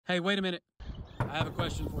Hey, wait a minute. I have a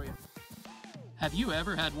question for you. Have you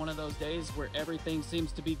ever had one of those days where everything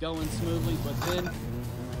seems to be going smoothly, but then...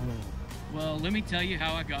 Well, let me tell you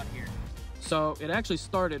how I got here. So it actually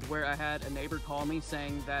started where I had a neighbor call me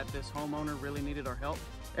saying that this homeowner really needed our help.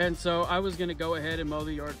 And so I was gonna go ahead and mow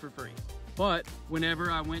the yard for free. But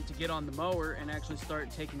whenever I went to get on the mower and actually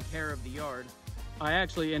start taking care of the yard, I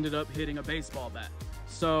actually ended up hitting a baseball bat.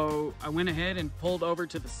 So I went ahead and pulled over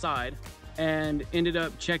to the side and ended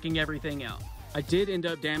up checking everything out. I did end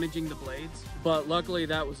up damaging the blades, but luckily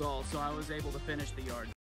that was all, so I was able to finish the yard.